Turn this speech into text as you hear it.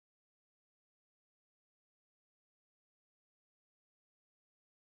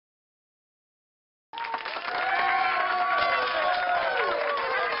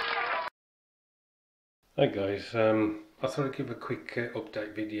Hi guys, I thought I'd give a quick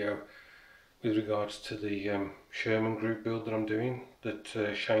update video with regards to the Sherman group build that I'm doing,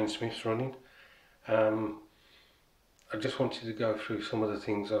 that Shane Smith's running. I just wanted to go through some of the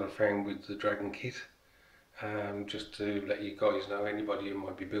things that I found with the Dragon kit, just to let you guys know, anybody who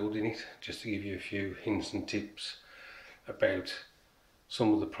might be building it, just to give you a few hints and tips about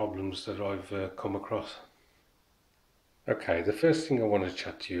some of the problems that I've come across. Okay, the first thing I want to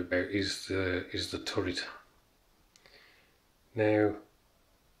chat to you about is the turret. Now,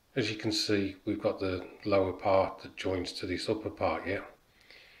 as you can see, we've got the lower part that joins to this upper part, yeah?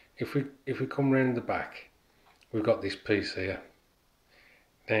 If we come round the back, we've got this piece here.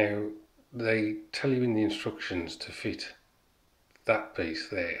 Now, they tell you in the instructions to fit that piece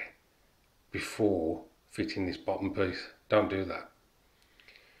there before fitting this bottom piece. Don't do that.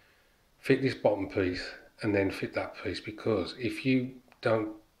 Fit this bottom piece and then fit that piece, because if you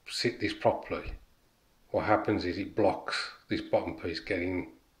don't sit this properly, what happens is it blocks this bottom piece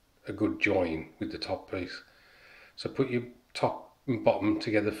getting a good join with the top piece. So put your top and bottom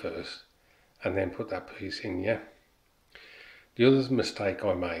together first and then put that piece in, yeah? The other mistake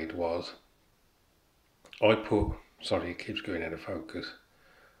I made was sorry, it keeps going out of focus.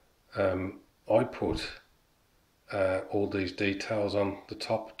 I put all these details on the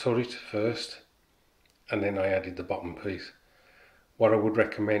top turret first, and then I added the bottom piece. What I would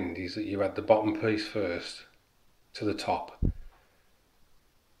recommend is that you add the bottom piece first to the top.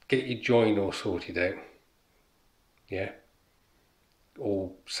 Get your join all sorted out, yeah,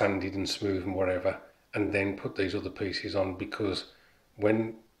 all sanded and smooth and whatever, and then put these other pieces on, because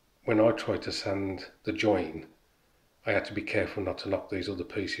when I tried to sand the join, I had to be careful not to knock these other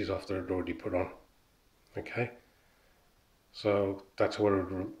pieces off that I'd already put on. Okay, so that's what I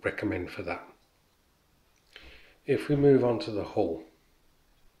would recommend for that. If we move on to the hull,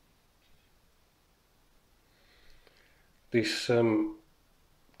 this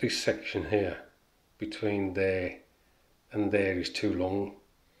section here between there and there is too long.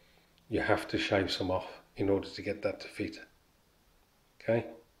 You have to shave some off in order to get that to fit. Okay.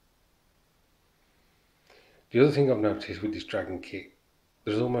 The other thing I've noticed with this Dragon kit,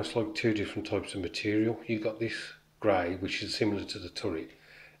 there's almost like two different types of material. You've got this grey, which is similar to the turret,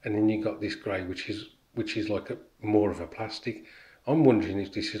 and then you've got this grey, which is like more of a plastic. I'm wondering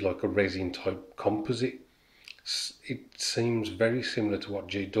if this is like a resin type composite. It seems very similar to what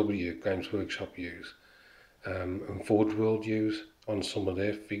GW, Games Workshop, use, and Forge World use on some of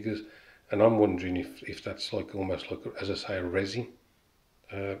their figures, and I'm wondering if that's like almost like, as I say,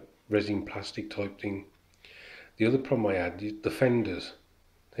 a resin plastic type thing. The other problem I had, the fenders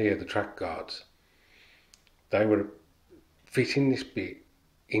here, the track guards, they were fitting this bit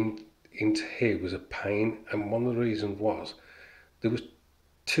into here was a pain, and one of the reasons was there was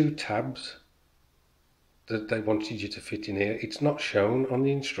two tabs that they wanted you to fit in here. It's not shown on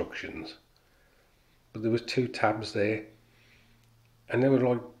the instructions, but there was two tabs there, and they were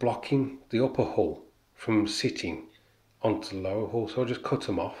like blocking the upper hull from sitting onto the lower hull. So I just cut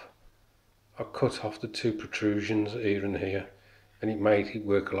them off. I cut off the two protrusions here and here, and it made it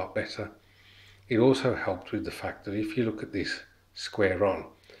work a lot better. It also helped with the fact that if you look at this square on,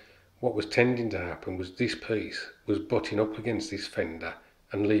 what was tending to happen was this piece was butting up against this fender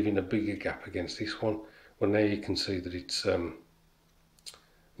and leaving a bigger gap against this one. Well, now you can see that it's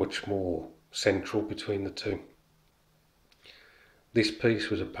much more central between the two. This piece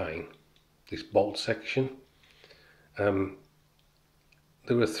was a pain, this bolt section. There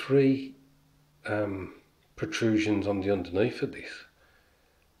were three protrusions on the underneath of this,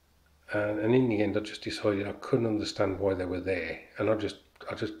 and in the end I just decided I couldn't understand why they were there, and I just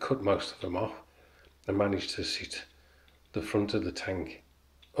cut most of them off and managed to sit the front of the tank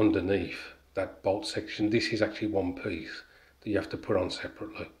underneath that bolt section. This is actually one piece that you have to put on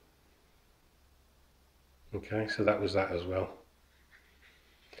separately. Okay, so that was that as well.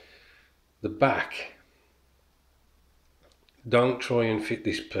 The back, don't try and fit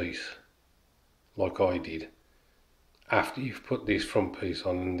this piece like I did after you've put this front piece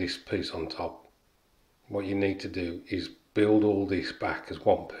on and this piece on top. What you need to do is build all this back as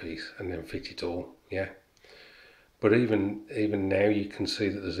one piece and then fit it all, yeah? But even now you can see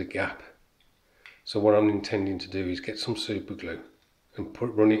that there's a gap. So what I'm intending to do is get some super glue and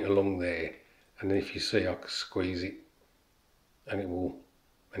run it along there, and then if you see, I can squeeze it and it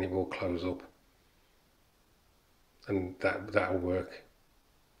will close up, and that'll work.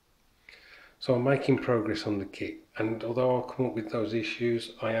 So I'm making progress on the kit, and although I'll come up with those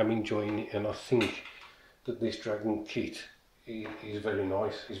issues, I am enjoying it, and I think that this Dragon kit is very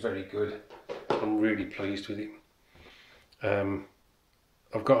nice, it's very good. I'm really pleased with it.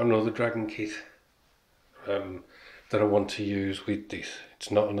 I've got another Dragon kit that I want to use with this.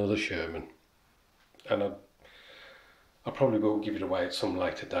 It's not another Sherman, and I probably will give it away at some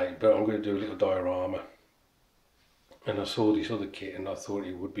later date, but I'm going to do a little diorama. And I saw this other kit and I thought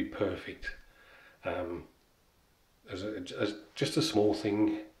it would be perfect um, as just a small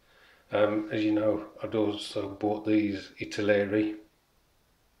thing. As you know, I'd also bought these Italeri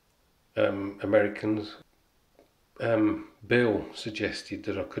Americans. Bill suggested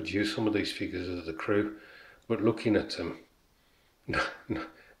that I could use some of these figures as the crew, but looking at them, none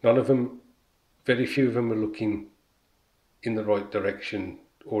of them, very few of them are looking in the right direction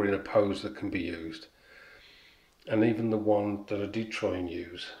or in a pose that can be used. And even the one that I did try and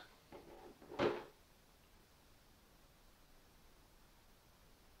use,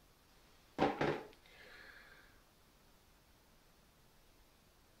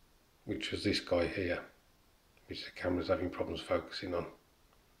 which was this guy here, which the camera's having problems focusing on.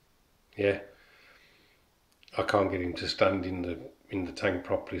 Yeah, I can't get him to stand in the tank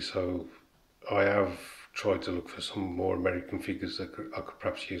properly, so I have tried to look for some more American figures that I could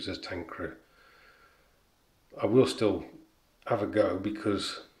perhaps use as tank crew. I will still have a go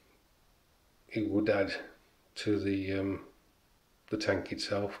because it would add to the tank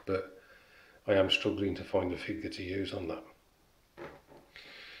itself, but I am struggling to find a figure to use on that.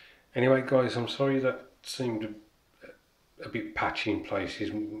 Anyway guys, I'm sorry that seemed a bit patchy in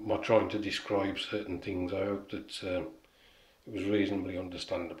places, my trying to describe certain things. I hope that it was reasonably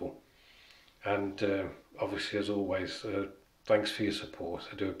understandable. And obviously, as always, thanks for your support.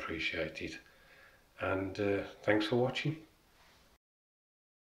 I do appreciate it. And thanks for watching.